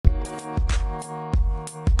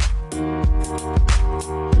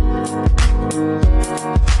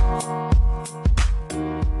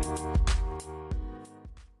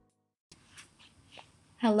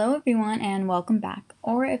Hello, everyone, and welcome back.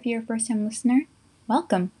 Or if you're a first time listener,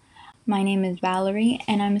 welcome. My name is Valerie,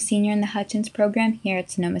 and I'm a senior in the Hutchins program here at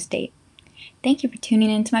Sonoma State. Thank you for tuning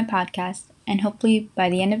into my podcast, and hopefully by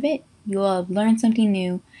the end of it, you will have learned something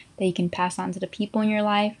new that you can pass on to the people in your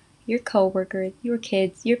life, your coworkers, your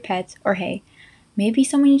kids, your pets, or hey, maybe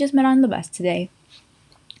someone you just met on the bus today.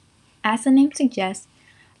 As the name suggests,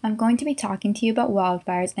 I'm going to be talking to you about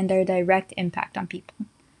wildfires and their direct impact on people.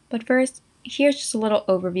 But first, here's just a little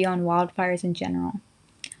overview on wildfires in general.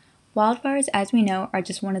 Wildfires, as we know, are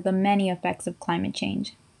just one of the many effects of climate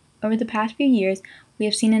change. Over the past few years, we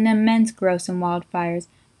have seen an immense growth in wildfires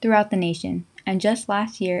throughout the nation, and just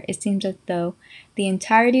last year, it seems as though the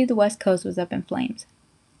entirety of the West Coast was up in flames.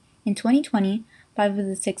 In 2020, 5 of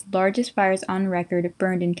the 6 largest fires on record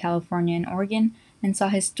burned in California and Oregon and saw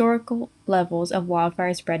historical levels of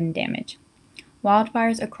wildfire spread and damage.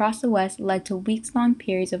 Wildfires across the West led to weeks-long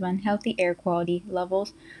periods of unhealthy air quality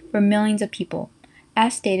levels for millions of people,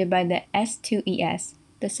 as stated by the S2ES,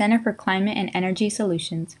 the Center for Climate and Energy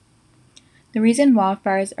Solutions. The reason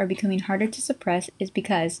wildfires are becoming harder to suppress is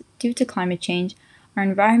because, due to climate change, our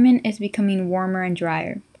environment is becoming warmer and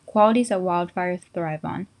drier, qualities that wildfires thrive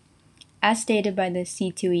on. As stated by the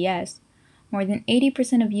C2ES, more than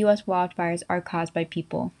 80% of U.S. wildfires are caused by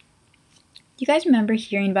people. Do you guys remember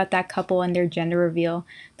hearing about that couple and their gender reveal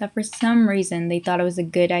that for some reason they thought it was a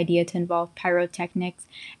good idea to involve pyrotechnics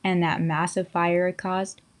and that massive fire it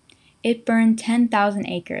caused? It burned 10,000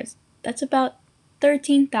 acres. That's about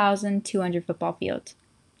 13,200 football fields.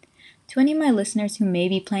 To any of my listeners who may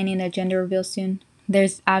be planning a gender reveal soon,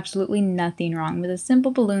 there's absolutely nothing wrong with a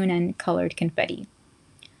simple balloon and colored confetti.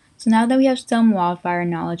 So now that we have some wildfire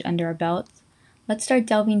knowledge under our belts, let's start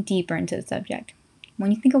delving deeper into the subject.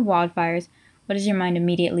 When you think of wildfires, what does your mind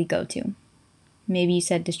immediately go to? Maybe you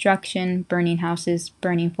said destruction, burning houses,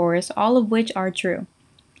 burning forests, all of which are true.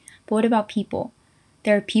 But what about people?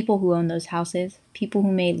 There are people who own those houses, people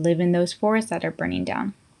who may live in those forests that are burning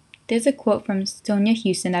down. There's a quote from Sonia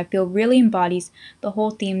Houston that I feel really embodies the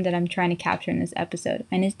whole theme that I'm trying to capture in this episode,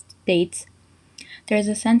 and it states, "There is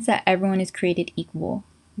a sense that everyone is created equal.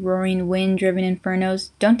 Roaring wind-driven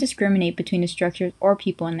infernos don't discriminate between the structures or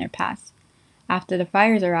people in their past. After the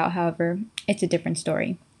fires are out, however, it's a different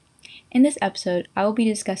story." In this episode, I will be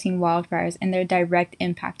discussing wildfires and their direct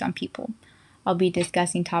impact on people. I'll be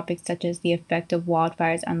discussing topics such as the effect of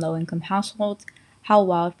wildfires on low-income households, how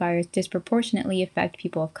wildfires disproportionately affect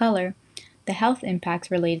people of color, the health impacts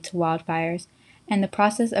related to wildfires, and the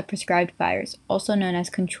process of prescribed fires, also known as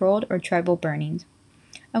controlled or tribal burnings.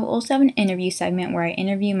 I will also have an interview segment where I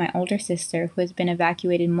interview my older sister who has been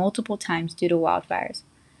evacuated multiple times due to wildfires.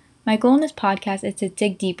 My goal in this podcast is to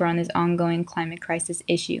dig deeper on this ongoing climate crisis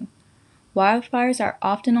issue. Wildfires are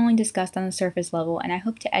often only discussed on the surface level, and I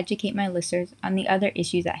hope to educate my listeners on the other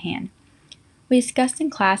issues at hand. We discussed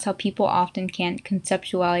in class how people often can't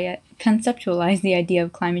conceptualize the idea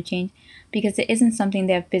of climate change because it isn't something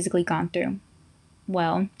they have physically gone through.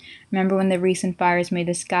 Well, remember when the recent fires made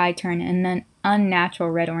the sky turn an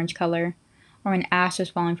unnatural red-orange color, or when ash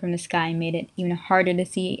was falling from the sky and made it even harder to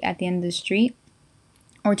see at the end of the street?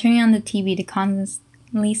 Or turning on the TV to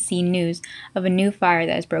constantly see news of a new fire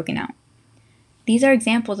that has broken out. These are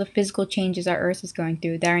examples of physical changes our Earth is going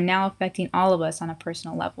through that are now affecting all of us on a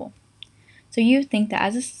personal level. So you think that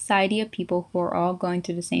as a society of people who are all going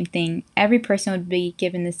through the same thing, every person would be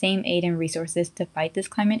given the same aid and resources to fight this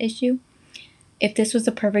climate issue? If this was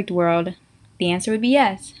a perfect world, the answer would be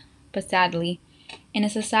yes. But sadly, in a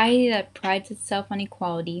society that prides itself on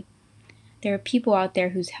equality, there are people out there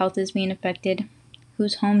whose health is being affected,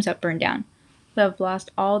 whose homes have burned down, who have lost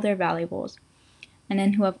all their valuables, and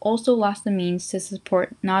then who have also lost the means to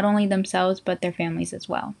support not only themselves but their families as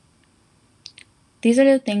well. These are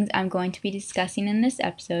the things I'm going to be discussing in this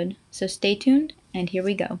episode, so stay tuned, and here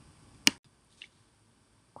we go.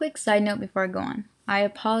 Quick side note before I go on. I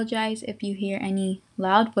apologize if you hear any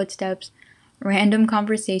loud footsteps, random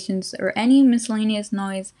conversations, or any miscellaneous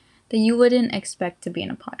noise that you wouldn't expect to be in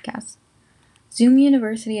a podcast. Zoom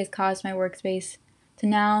University has caused my workspace to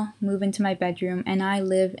now move into my bedroom, and I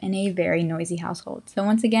live in a very noisy household. So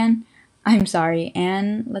once again, I'm sorry,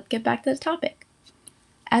 and let's get back to the topic.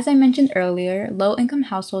 As I mentioned earlier, low-income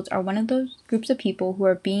households are one of those groups of people who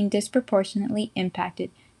are being disproportionately impacted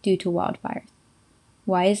due to wildfires.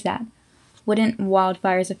 Why is that? Wouldn't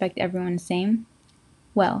wildfires affect everyone the same?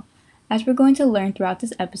 Well, as we're going to learn throughout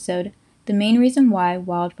this episode, the main reason why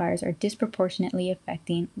wildfires are disproportionately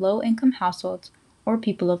affecting low-income households or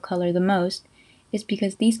people of color the most is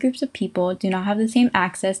because these groups of people do not have the same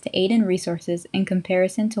access to aid and resources in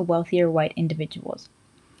comparison to wealthier white individuals.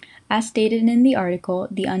 As stated in the article,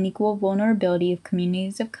 The Unequal Vulnerability of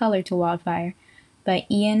Communities of Color to Wildfire by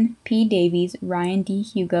Ian P. Davies, Ryan D.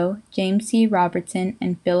 Hugo, James C. Robertson,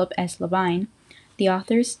 and Philip S. Levine, the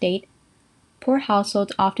authors state, poor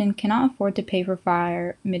households often cannot afford to pay for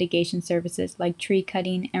fire mitigation services like tree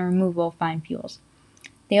cutting and removal of fine fuels.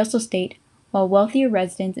 They also state, while wealthier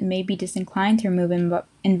residents may be disinclined to remove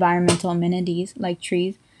environmental amenities like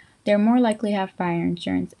trees, they are more likely to have fire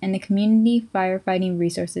insurance and the community firefighting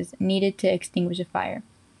resources needed to extinguish a fire.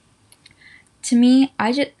 To me,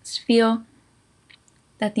 I just feel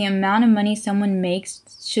that the amount of money someone makes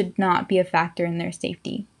should not be a factor in their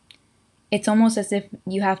safety. It's almost as if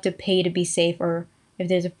you have to pay to be safe, or if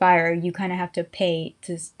there's a fire, you kind of have to pay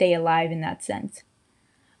to stay alive in that sense.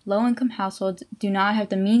 Low-income households do not have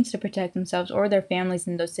the means to protect themselves or their families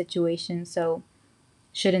in those situations, so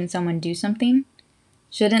shouldn't someone do something?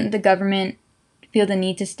 Shouldn't the government feel the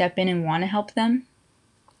need to step in and want to help them?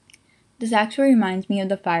 This actually reminds me of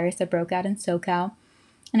the fires that broke out in SoCal,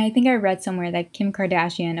 and I think I read somewhere that Kim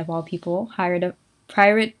Kardashian, of all people, hired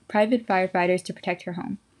private firefighters to protect her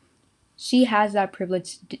home. She has that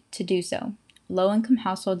privilege to do so. Low-income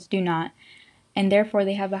households do not, and therefore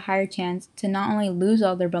they have a higher chance to not only lose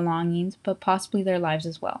all their belongings, but possibly their lives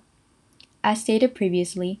as well. As stated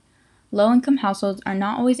previously, low-income households are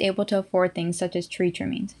not always able to afford things such as tree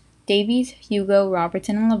trimmings. Davies, Hugo,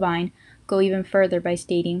 Robertson, and Levine go even further by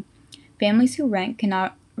stating, families who rent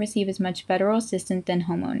cannot receive as much federal assistance than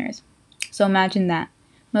homeowners. So imagine that.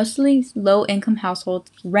 Most of these low-income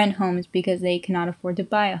households rent homes because they cannot afford to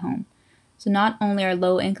buy a home. So not only are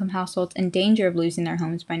low-income households in danger of losing their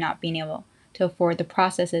homes by not being able to afford the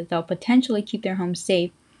processes that will potentially keep their homes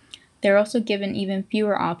safe, they're also given even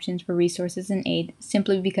fewer options for resources and aid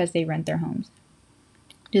simply because they rent their homes.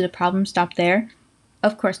 Do the problems stop there?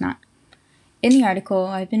 Of course not. In the article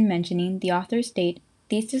I've been mentioning, the authors state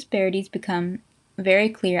these disparities become very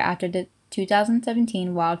clear after the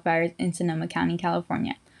 2017 wildfires in Sonoma County,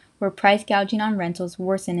 California, where price gouging on rentals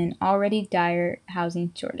worsened an already dire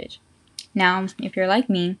housing shortage. Now, if you're like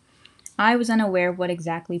me, I was unaware of what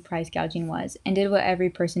exactly price gouging was and did what every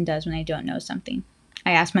person does when they don't know something.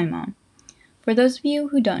 I asked my mom. For those of you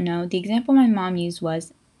who don't know, the example my mom used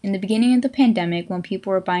was, in the beginning of the pandemic when people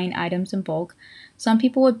were buying items in bulk, some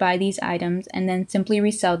people would buy these items and then simply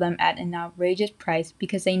resell them at an outrageous price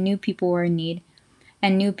because they knew people were in need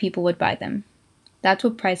and knew people would buy them. That's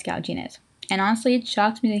what price gouging is. And honestly, it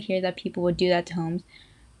shocks me to hear that people would do that to homes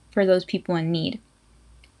for those people in need.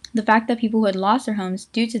 The fact that people who had lost their homes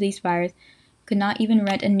due to these fires could not even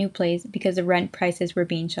rent a new place because the rent prices were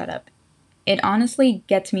being shot up. It honestly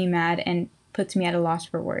gets me mad and puts me at a loss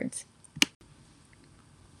for words.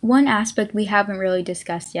 One aspect we haven't really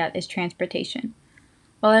discussed yet is transportation.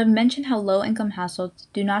 While I've mentioned how low-income households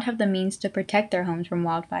do not have the means to protect their homes from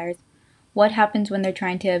wildfires, what happens when they're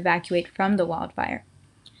trying to evacuate from the wildfire?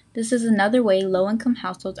 This is another way low-income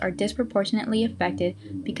households are disproportionately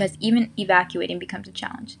affected because even evacuating becomes a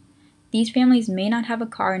challenge. These families may not have a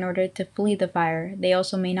car in order to flee the fire. They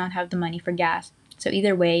also may not have the money for gas. So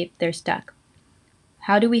either way, they're stuck.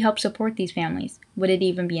 How do we help support these families? Would it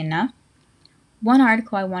even be enough? One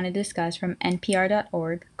article I want to discuss from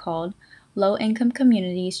NPR.org called Low-Income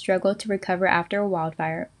Communities Struggle to Recover After a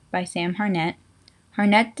Wildfire by Sam Harnett.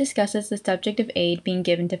 Harnett discusses the subject of aid being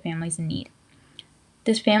given to families in need.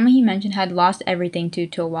 This family he mentioned had lost everything due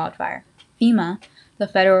to a wildfire. FEMA, the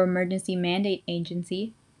Federal Emergency Mandate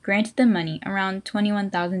Agency, granted them money, around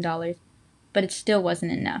 $21,000, but it still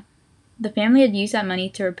wasn't enough. The family had used that money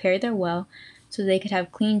to repair their well so they could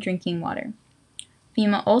have clean drinking water.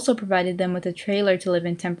 FEMA also provided them with a trailer to live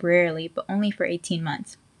in temporarily, but only for 18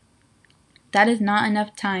 months. That is not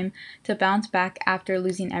enough time to bounce back after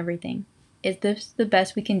losing everything. Is this the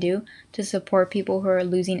best we can do to support people who are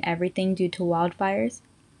losing everything due to wildfires?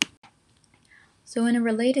 So in a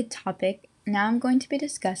related topic, now I'm going to be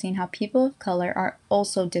discussing how people of color are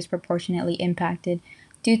also disproportionately impacted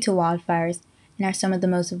due to wildfires and are some of the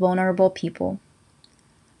most vulnerable people.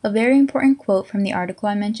 A very important quote from the article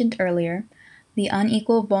I mentioned earlier, The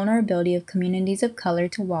Unequal Vulnerability of Communities of Color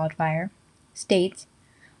to Wildfire, states,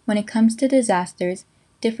 when it comes to disasters,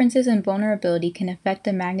 differences in vulnerability can affect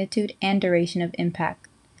the magnitude and duration of impact,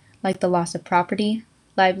 like the loss of property,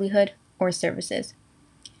 livelihood, or services.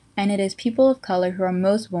 And it is people of color who are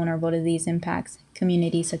most vulnerable to these impacts,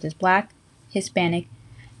 communities such as Black, Hispanic,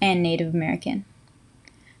 and Native American.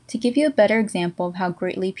 To give you a better example of how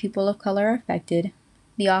greatly people of color are affected,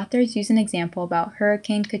 the authors use an example about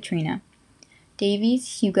Hurricane Katrina.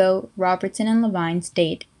 Davies, Hugo, Robertson, and Levine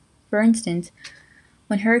state, for instance,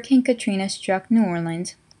 when Hurricane Katrina struck New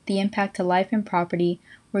Orleans, the impact to life and property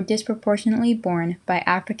were disproportionately borne by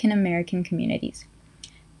African American communities.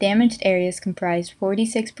 Damaged areas comprised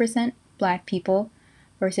 46% Black people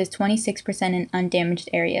versus 26% in undamaged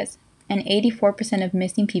areas, and 84% of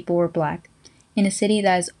missing people were Black, in a city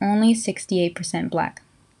that is only 68% Black.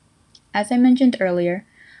 As I mentioned earlier,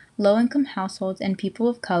 low-income households and people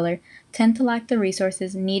of color tend to lack the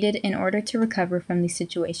resources needed in order to recover from these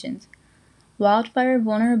situations. Wildfire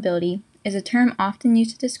vulnerability is a term often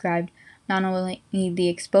used to describe not only the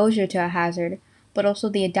exposure to a hazard, but also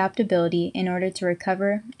the adaptability in order to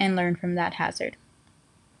recover and learn from that hazard.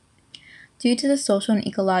 Due to the social and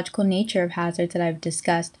ecological nature of hazards that I've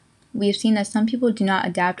discussed, we have seen that some people do not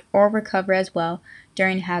adapt or recover as well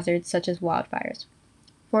during hazards such as wildfires.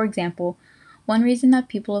 For example, one reason that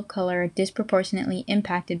people of color are disproportionately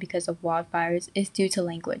impacted because of wildfires is due to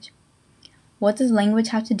language. What does language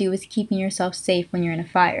have to do with keeping yourself safe when you're in a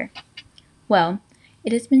fire? Well,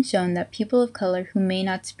 it has been shown that people of color who may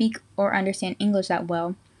not speak or understand English that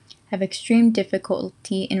well have extreme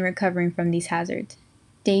difficulty in recovering from these hazards.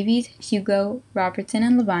 Davies, Hugo, Robertson,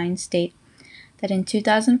 and Levine state that in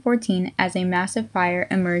 2014, as a massive fire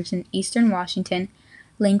emerged in eastern Washington,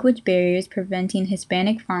 language barriers preventing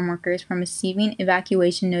Hispanic farm workers from receiving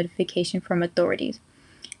evacuation notification from authorities,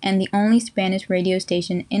 and the only Spanish radio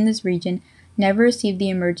station in this region never received the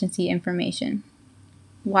emergency information.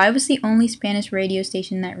 Why was the only Spanish radio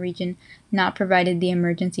station in that region not provided the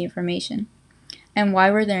emergency information? And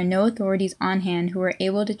why were there no authorities on hand who were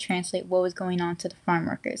able to translate what was going on to the farm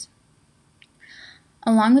workers?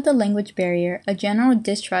 Along with the language barrier, a general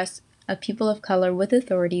distrust of people of color with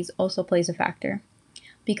authorities also plays a factor.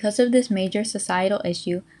 Because of this major societal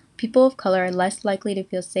issue, people of color are less likely to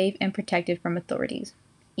feel safe and protected from authorities.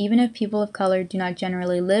 Even if people of color do not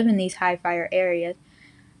generally live in these high fire areas,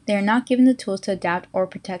 they are not given the tools to adapt or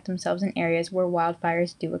protect themselves in areas where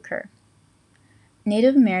wildfires do occur.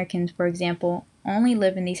 Native Americans, for example, only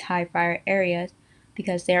live in these high fire areas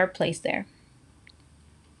because they are placed there.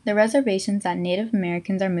 The reservations that Native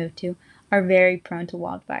Americans are moved to are very prone to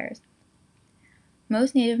wildfires.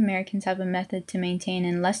 Most Native Americans have a method to maintain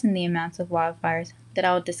and lessen the amounts of wildfires that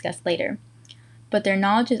I will discuss later, but their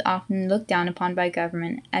knowledge is often looked down upon by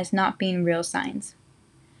government as not being real science.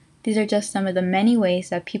 These are just some of the many ways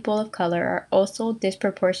that people of color are also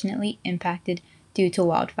disproportionately impacted due to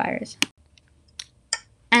wildfires.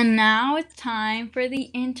 And now it's time for the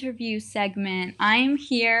interview segment. I am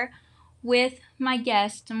here with my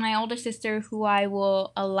guest, my older sister, who I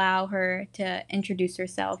will allow her to introduce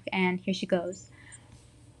herself, and here she goes.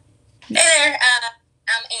 Hey there,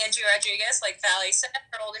 I'm Angie Rodriguez, like Valerie said,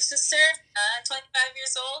 her older sister, 25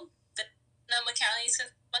 years old, been in Sonoma County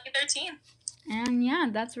since 2013. And yeah,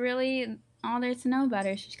 that's really all there's to know about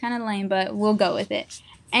her. She's kind of lame, but we'll go with it.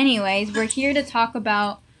 Anyways, we're here to talk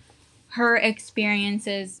about her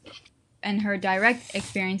experiences and her direct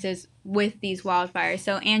experiences with these wildfires.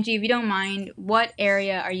 So, Angie, if you don't mind, what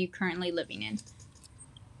area are you currently living in?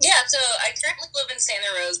 Yeah, so I currently live in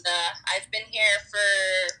Santa Rosa. I've been here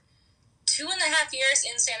for 2.5 years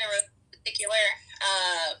in Santa Rosa in particular.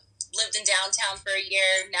 Lived in downtown for a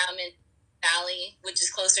year. Now I'm in Valley, which is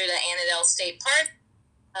closer to Annandale State Park.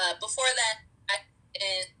 Before that, I was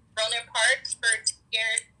in Roner Park for 2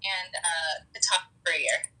 years and Catawba for a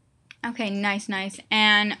year. Okay, nice.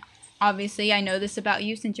 And obviously, I know this about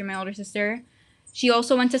you since you're my older sister. She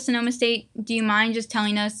also went to Sonoma State. Do you mind just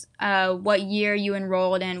telling us what year you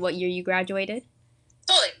enrolled and what year you graduated?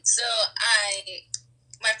 Totally. So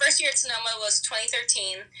my first year at Sonoma was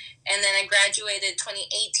 2013, and then I graduated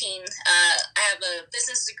 2018. I have a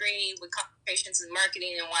business degree with concentrations in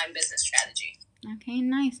marketing and wine business strategy. Okay,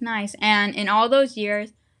 nice. And in all those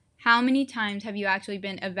years, how many times have you actually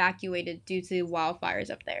been evacuated due to wildfires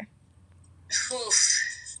up there?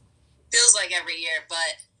 Oof. Feels like every year,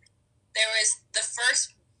 but there was the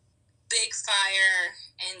first big fire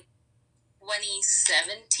in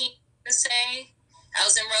 2017, to say. I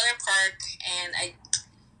was in Roller Park, and I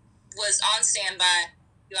was on standby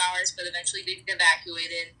a few hours, but eventually did get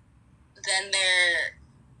evacuated. Then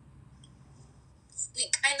we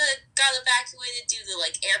kind of got evacuated due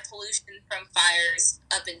to air pollution from fires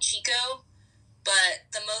up in Chico. But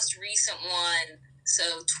the most recent one,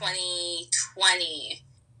 so 2020,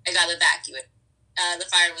 I got evacuated. The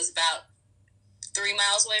fire was about 3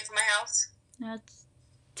 miles away from my house. That's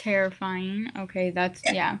terrifying. Okay,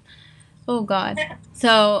 yeah. Oh, God.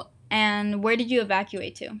 So, and where did you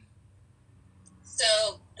evacuate to?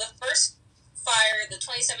 So, the first fire, the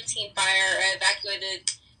 2017 fire, I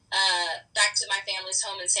evacuated back to my family's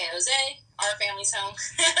home in San Jose, our family's home.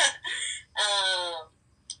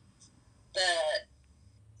 The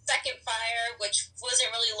second fire, which which wasn't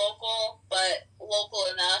really local, but local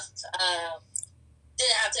enough.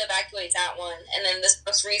 Didn't have to evacuate that one. And then this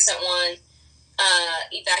most recent one,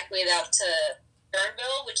 evacuated out to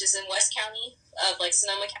Burnville, which is in West County of like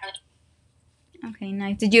Sonoma County. Okay,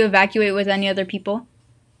 nice. Did you evacuate with any other people?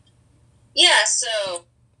 Yeah, so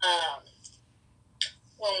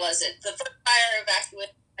when was it? The first fire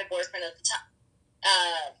evacuated my boyfriend at the time.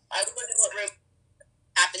 I was looking what room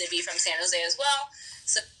happened to be from San Jose as well.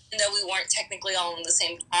 So even though we weren't technically all in the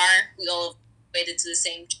same car, we all evacuated to the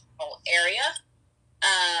same general area.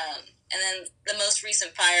 And then the most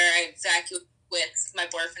recent fire I evacuated with my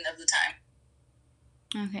boyfriend of the time.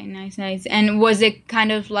 Okay, nice. And was it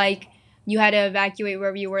kind of like you had to evacuate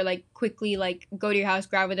wherever you were, like quickly, like go to your house,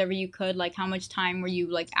 grab whatever you could? Like how much time were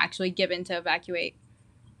you like actually given to evacuate?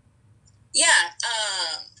 Yeah.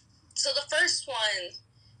 So the first one,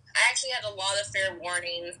 I actually had a lot of fair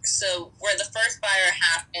warning. So where the first fire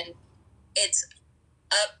happened, it's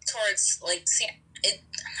up towards like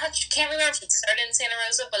can't remember if it started in Santa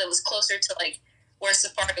Rosa, but it was closer to like where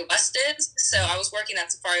Safari West is. So I was working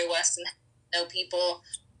at Safari West and know people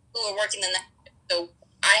who were working in that. So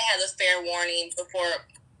I had a fair warning before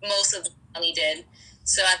most of the county did.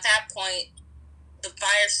 So at that point, the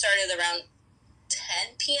fire started around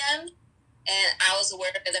 10 p.m. and I was aware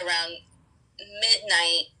of it around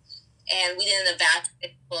midnight, and we didn't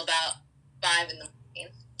evacuate until about 5 in the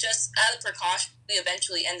morning. Just out of precaution, we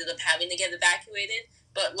eventually ended up having to get evacuated,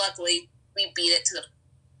 but luckily we beat it to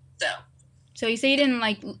the So you say you didn't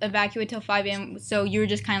like evacuate till 5 a.m. So you were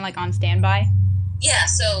just kind of like on standby? Yeah,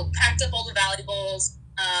 so packed up all the valuables,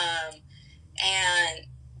 and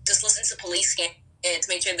just listened to police scans to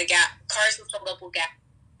make sure the cars were filled up with gas.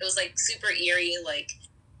 It was like super eerie, like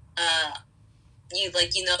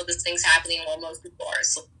this thing's happening while most people are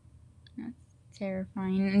asleep. That's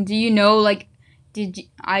terrifying. And do you know, like,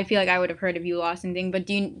 I feel like I would have heard if you lost anything, but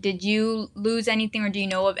did you lose anything, or do you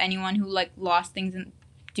know of anyone who like lost things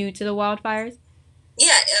due to the wildfires?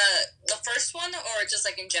 Yeah, the first one, or just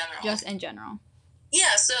like in general? Just in general.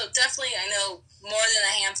 Yeah, so definitely I know more than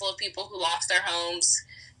a handful of people who lost their homes.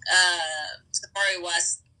 Safari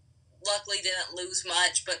West luckily didn't lose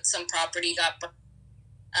much, but some property got burned.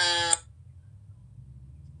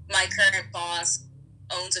 My current boss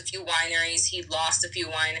owns a few wineries. He lost a few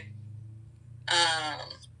wineries.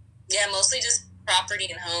 Yeah, mostly just property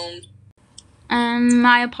and home.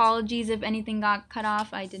 My apologies if anything got cut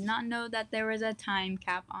off. I did not know that there was a time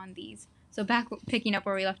cap on these. So picking up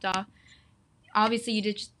where we left off, obviously you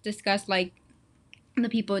did discuss like the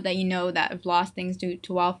people that you know that have lost things due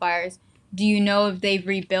to wildfires. Do you know if they've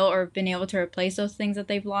rebuilt or been able to replace those things that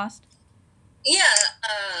they've lost? Yeah,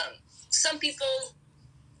 some people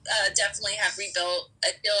definitely have rebuilt.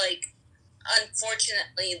 I feel like,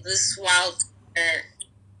 unfortunately, this wildfire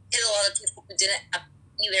hit a lot of people who didn't have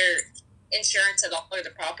either insurance at all or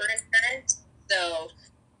the proper insurance. So,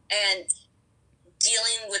 and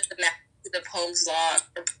dealing with the magnitude of homes lost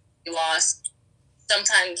or lost,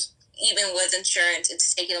 sometimes even with insurance,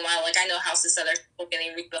 it's taking a while. Like I know houses that are still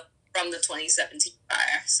getting rebuilt from the 2017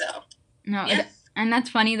 fire. So, No, yeah. And that's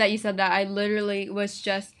funny that you said that. I literally was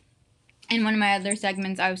just in one of my other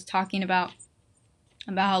segments. I was talking about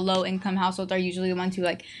how low income households are usually the ones who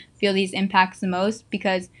like feel these impacts the most,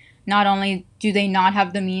 because not only do they not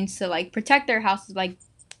have the means to like protect their houses, like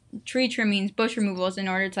tree trimmings, bush removals, in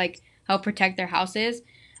order to like help protect their houses.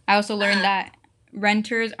 I also learned that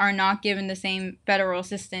renters are not given the same federal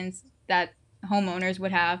assistance that homeowners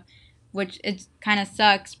would have, which it kind of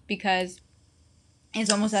sucks because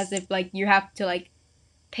it's almost as if like you have to like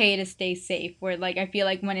pay to stay safe, where like I feel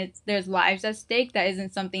like when there's lives at stake, that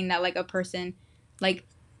isn't something that like a person like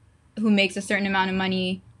who makes a certain amount of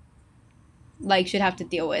money like should have to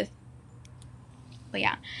deal with. But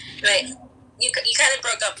yeah. Right. You kind of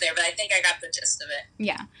broke up there, but I think I got the gist of it.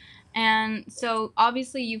 Yeah. And so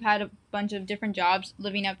obviously you've had a bunch of different jobs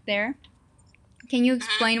living up there. Can you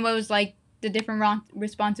explain what was like the different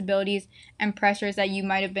responsibilities and pressures that you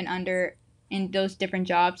might have been under in those different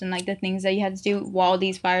jobs, and like the things that you had to do while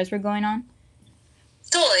these fires were going on?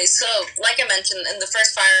 Totally. So, like I mentioned, in the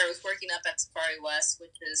first fire, I was working up at Safari West,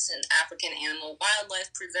 which is an African animal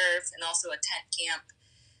wildlife preserve and also a tent camp.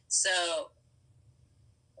 So,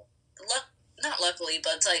 not luckily,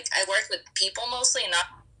 but it's like I worked with people mostly, not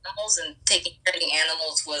animals, and taking care of the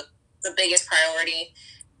animals was the biggest priority.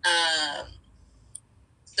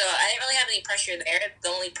 So I didn't really have any pressure there. The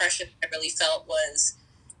only pressure I really felt was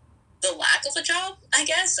the lack of a job, I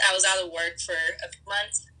guess. I was out of work for a few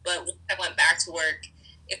months, but when I went back to work,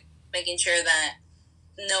 making sure that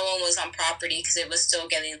no one was on property because it was still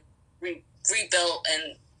getting rebuilt,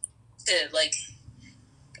 and to like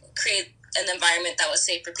create an environment that was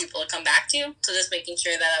safe for people to come back to. So just making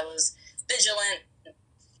sure that I was vigilant,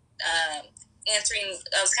 answering.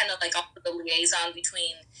 I was kind of like also the liaison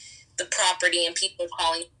between the property and people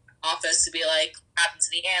calling office to be like, what happened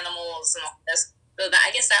to the animals and all this. So that,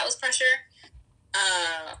 I guess that was pressure.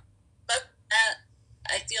 But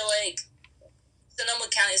I feel like Sonoma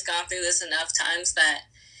County's gone through this enough times that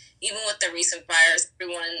even with the recent fires,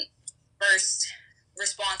 everyone first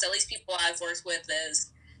response, at least people I've worked with,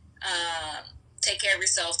 is take care of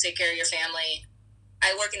yourself, take care of your family.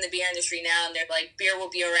 I work in the beer industry now, and they're like, beer will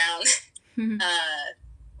be around.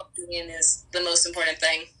 Is the most important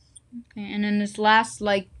thing. Okay, and in this last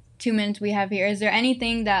 2 minutes we have here, is there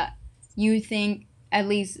anything that you think at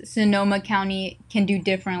least Sonoma County can do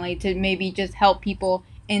differently to maybe just help people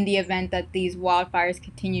in the event that these wildfires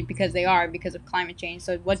continue, because of climate change?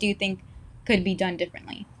 So what do you think could be done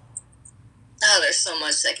differently? Oh, there's so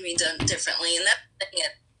much that can be done differently, and that's the thing.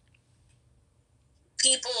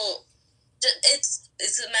 People, it's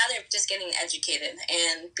a matter of just getting educated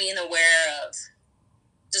and being aware of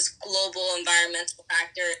just global environmental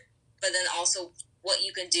factors, but then also what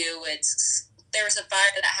you can do. There was a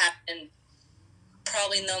fire that happened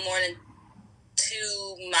probably no more than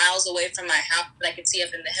 2 miles away from my house that I could see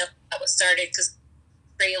up in the hill that was started because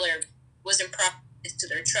the trailer wasn't proper to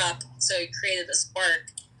their truck, so it created a spark.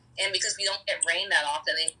 And because we don't get rain that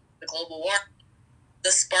often, the global warming,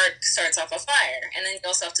 the spark starts off a fire, and then you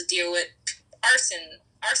also have to deal with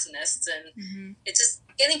arsonists, and it's just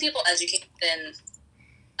getting people educated, and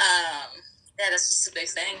that's just a big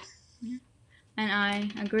thing. Yeah. And I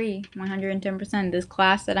agree 110%. This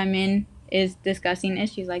class that I'm in is discussing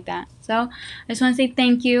issues like that. So I just want to say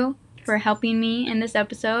thank you for helping me in this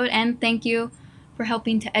episode, and thank you for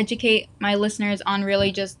helping to educate my listeners on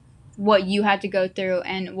really just what you had to go through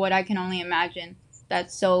and what I can only imagine that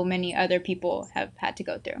so many other people have had to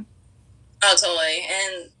go through. Oh, totally.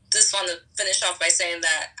 And just want to finish off by saying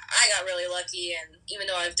that I got really lucky, and even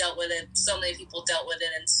though I've dealt with it, so many people dealt with it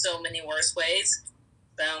in so many worse ways.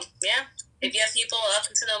 So, yeah. If you have people up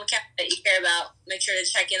in Sonoma County that you care about, make sure to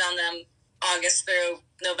check in on them August through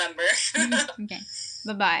November. Okay.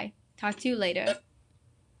 Bye-bye. Talk to you later.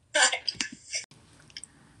 Bye.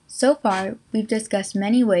 So far, we've discussed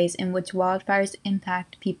many ways in which wildfires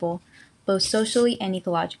impact people, both socially and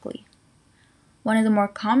ecologically. One of the more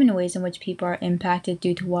common ways in which people are impacted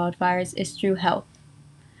due to wildfires is through health.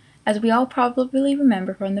 As we all probably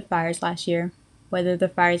remember from the fires last year, whether the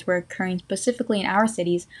fires were occurring specifically in our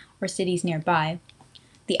cities or cities nearby,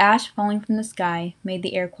 the ash falling from the sky made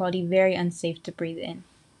the air quality very unsafe to breathe in.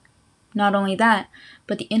 Not only that,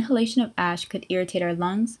 but the inhalation of ash could irritate our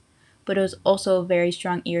lungs, but it was also a very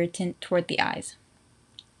strong irritant toward the eyes.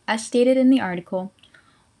 As stated in the article,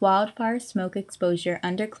 wildfire smoke exposure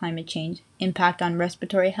under climate change, impact on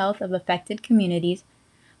respiratory health of affected communities,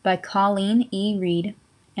 by Colleen E. Reed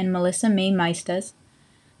and Melissa May Maestas,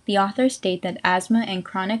 the authors state that asthma and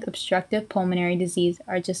chronic obstructive pulmonary disease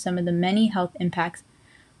are just some of the many health impacts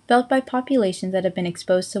felt by populations that have been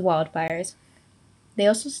exposed to wildfires. They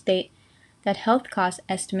also state that health cost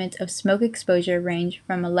estimates of smoke exposure range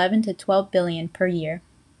from 11 to 12 billion per year.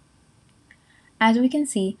 As we can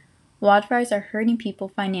see, wildfires are hurting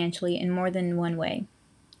people financially in more than one way.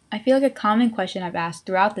 I feel like a common question I've asked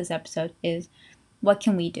throughout this episode is, what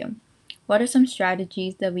can we do? What are some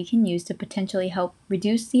strategies that we can use to potentially help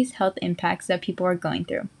reduce these health impacts that people are going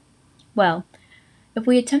through? Well, if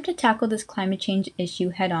we attempt to tackle this climate change issue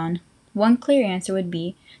head on, one clear answer would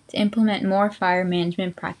be to implement more fire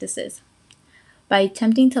management practices. By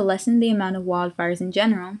attempting to lessen the amount of wildfires in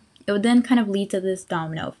general, it would then kind of lead to this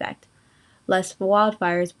domino effect. Less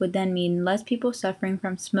wildfires would then mean less people suffering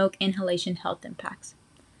from smoke inhalation health impacts.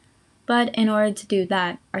 But in order to do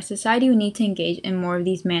that, our society would need to engage in more of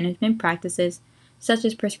these management practices, such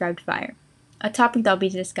as prescribed fire, a topic that I'll be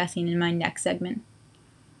discussing in my next segment.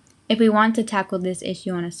 If we want to tackle this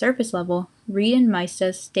issue on a surface level, Reed and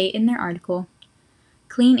Maestas state in their article,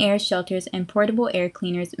 clean air shelters and portable air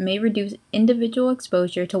cleaners may reduce individual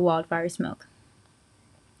exposure to wildfire smoke.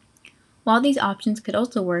 While these options could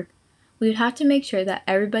also work, we would have to make sure that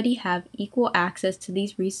everybody have equal access to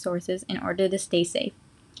these resources in order to stay safe.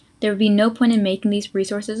 There would be no point in making these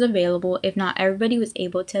resources available if not everybody was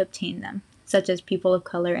able to obtain them, such as people of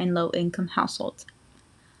color and low-income households.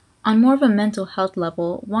 On more of a mental health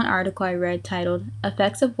level, one article I read titled,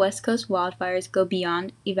 Effects of West Coast Wildfires Go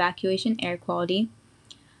Beyond Evacuation Air Quality,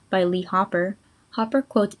 by Lee Hopper,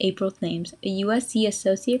 quotes April Thames, a USC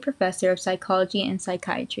Associate Professor of Psychology and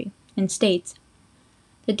Psychiatry, and states,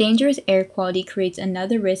 the dangerous air quality creates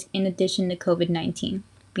another risk in addition to COVID-19,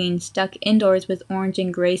 being stuck indoors with orange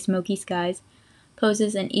and gray smoky skies,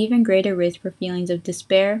 poses an even greater risk for feelings of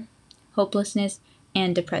despair, hopelessness,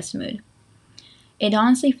 and depressed mood. It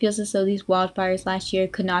honestly feels as though these wildfires last year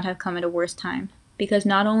could not have come at a worse time, because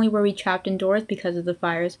not only were we trapped indoors because of the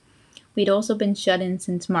fires, we'd also been shut in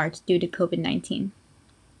since March due to COVID-19.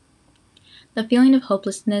 The feeling of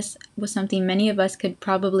hopelessness was something many of us could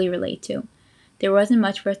probably relate to. There wasn't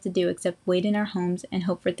much for us to do except wait in our homes and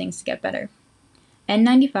hope for things to get better.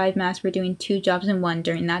 N95 masks were doing two jobs in one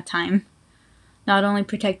during that time, not only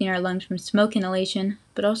protecting our lungs from smoke inhalation,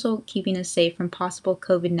 but also keeping us safe from possible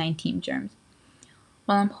COVID-19 germs.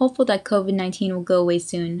 While I'm hopeful that COVID-19 will go away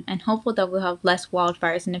soon, and hopeful that we'll have less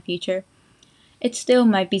wildfires in the future, it still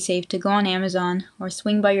might be safe to go on Amazon or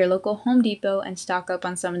swing by your local Home Depot and stock up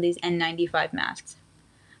on some of these N95 masks.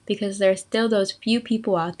 Because there are still those few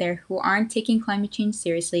people out there who aren't taking climate change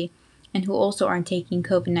seriously and who also aren't taking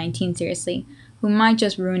COVID-19 seriously, who might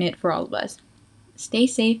just ruin it for all of us. Stay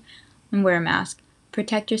safe and wear a mask.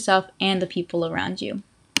 Protect yourself and the people around you.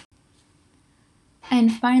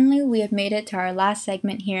 And finally, we have made it to our last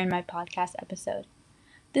segment here in my podcast episode.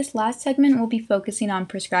 This last segment will be focusing on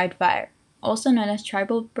prescribed fire, also known as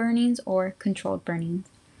tribal burnings or controlled burnings,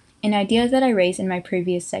 an idea that I raised in my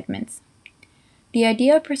previous segments. The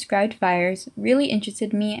idea of prescribed fires really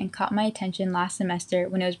interested me and caught my attention last semester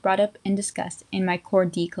when it was brought up and discussed in my Core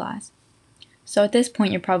D class. So at this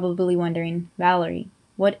point, you're probably wondering, Valerie,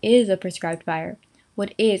 what is a prescribed fire?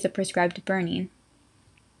 What is a prescribed burning?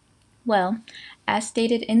 Well, as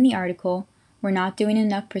stated in the article, we're not doing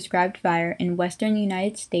enough prescribed fire in western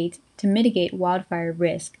United States to mitigate wildfire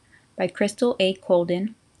risk by Crystal A.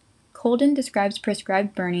 Colden. Colden describes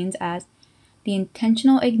prescribed burnings as the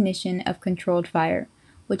intentional ignition of controlled fire,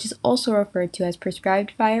 which is also referred to as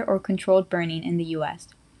prescribed fire or controlled burning in the U.S.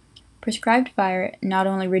 Prescribed fire not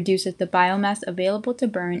only reduces the biomass available to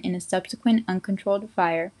burn in a subsequent uncontrolled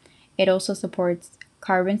fire, it also supports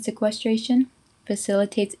carbon sequestration,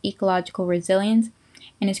 facilitates ecological resilience,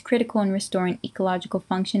 and is critical in restoring ecological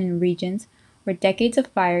function in regions where decades of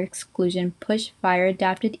fire exclusion push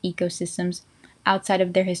fire-adapted ecosystems outside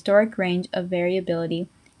of their historic range of variability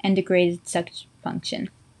and degraded such function.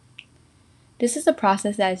 This is a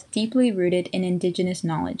process that is deeply rooted in indigenous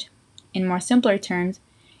knowledge. In more simpler terms,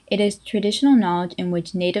 it is traditional knowledge in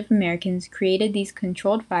which Native Americans created these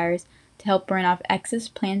controlled fires to help burn off excess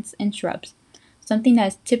plants and shrubs, something that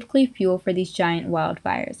is typically fuel for these giant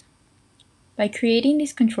wildfires. By creating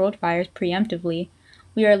these controlled fires preemptively,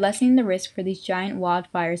 we are lessening the risk for these giant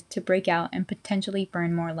wildfires to break out and potentially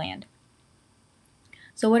burn more land.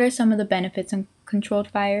 So what are some of the benefits of controlled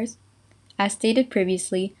fires? As stated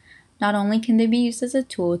previously, not only can they be used as a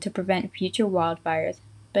tool to prevent future wildfires,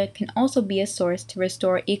 but it can also be a source to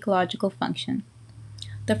restore ecological function.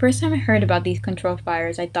 The first time I heard about these controlled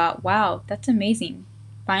fires, I thought, wow, that's amazing.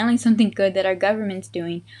 Finally, something good that our government's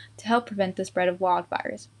doing to help prevent the spread of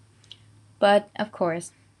wildfires. But, of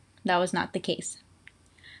course, that was not the case.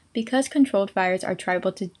 Because controlled fires are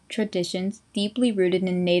tribal traditions deeply rooted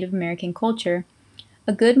in Native American culture,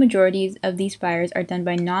 a good majority of these fires are done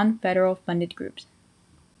by non-federal funded groups.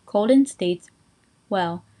 Colden states,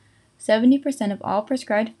 well, 70% of all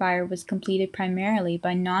prescribed fire was completed primarily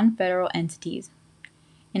by non-federal entities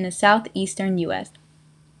in the southeastern U.S.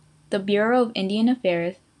 The Bureau of Indian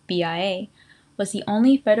Affairs, BIA, was the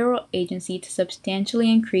only federal agency to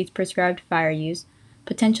substantially increase prescribed fire use,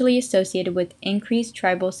 potentially associated with increased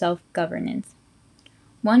tribal self-governance.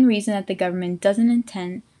 One reason that the government doesn't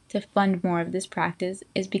intend to fund more of this practice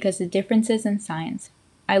is because of differences in science.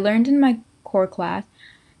 I learned in my core class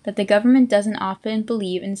that the government doesn't often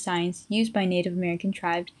believe in science used by Native American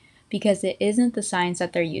tribes because it isn't the science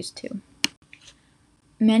that they're used to.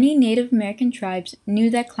 Many Native American tribes knew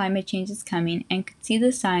that climate change is coming and could see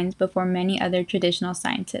the signs before many other traditional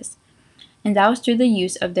scientists, and that was through the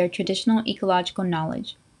use of their traditional ecological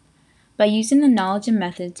knowledge. By using the knowledge and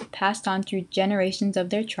methods passed on through generations of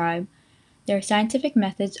their tribe, their scientific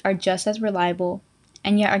methods are just as reliable,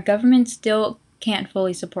 and yet our government still can't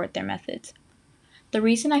fully support their methods. The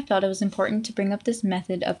reason I felt it was important to bring up this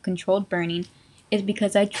method of controlled burning is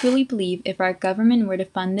because I truly believe if our government were to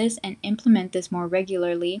fund this and implement this more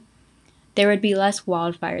regularly, there would be less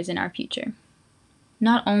wildfires in our future.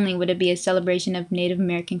 Not only would it be a celebration of Native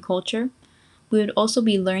American culture, we would also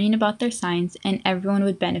be learning about their science and everyone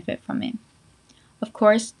would benefit from it. Of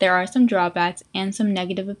course, there are some drawbacks and some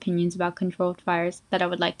negative opinions about controlled fires that I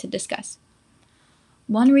would like to discuss.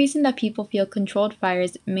 One reason that people feel controlled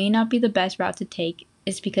fires may not be the best route to take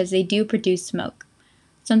is because they do produce smoke,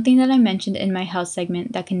 something that I mentioned in my health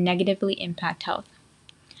segment that can negatively impact health.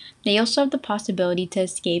 They also have the possibility to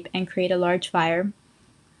escape and create a large fire,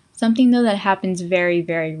 something though that happens very,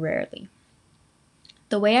 very rarely.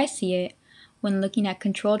 The way I see it, when looking at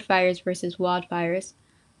controlled fires versus wildfires,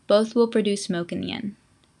 both will produce smoke in the end.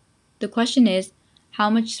 The question is, how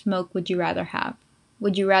much smoke would you rather have?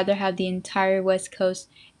 Would you rather have the entire West Coast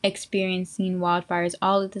experiencing wildfires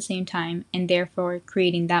all at the same time and therefore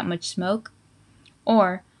creating that much smoke?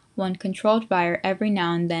 Or one controlled fire every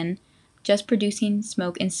now and then, just producing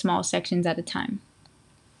smoke in small sections at a time?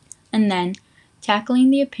 And then, tackling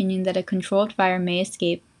the opinion that a controlled fire may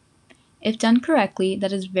escape. If done correctly,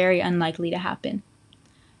 that is very unlikely to happen.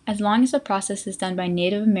 As long as the process is done by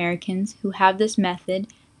Native Americans who have this method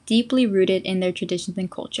deeply rooted in their traditions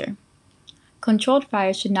and culture. Controlled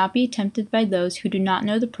fires should not be attempted by those who do not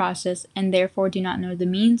know the process and therefore do not know the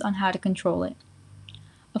means on how to control it.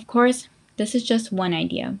 Of course, this is just one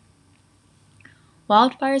idea.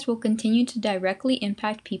 Wildfires will continue to directly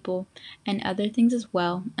impact people and other things as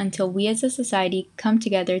well until we as a society come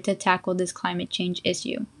together to tackle this climate change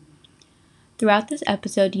issue. Throughout this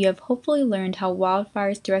episode, you have hopefully learned how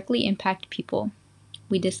wildfires directly impact people.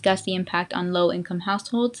 We discussed the impact on low-income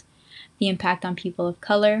households, the impact on people of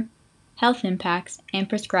color, health impacts, and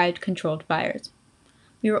prescribed controlled fires.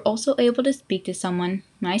 We were also able to speak to someone,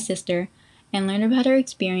 my sister, and learn about her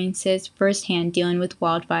experiences firsthand dealing with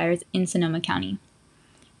wildfires in Sonoma County.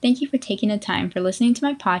 Thank you for taking the time for listening to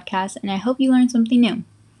my podcast, and I hope you learned something new.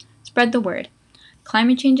 Spread the word.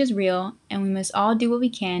 Climate change is real, and we must all do what we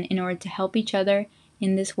can in order to help each other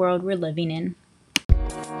in this world we're living in.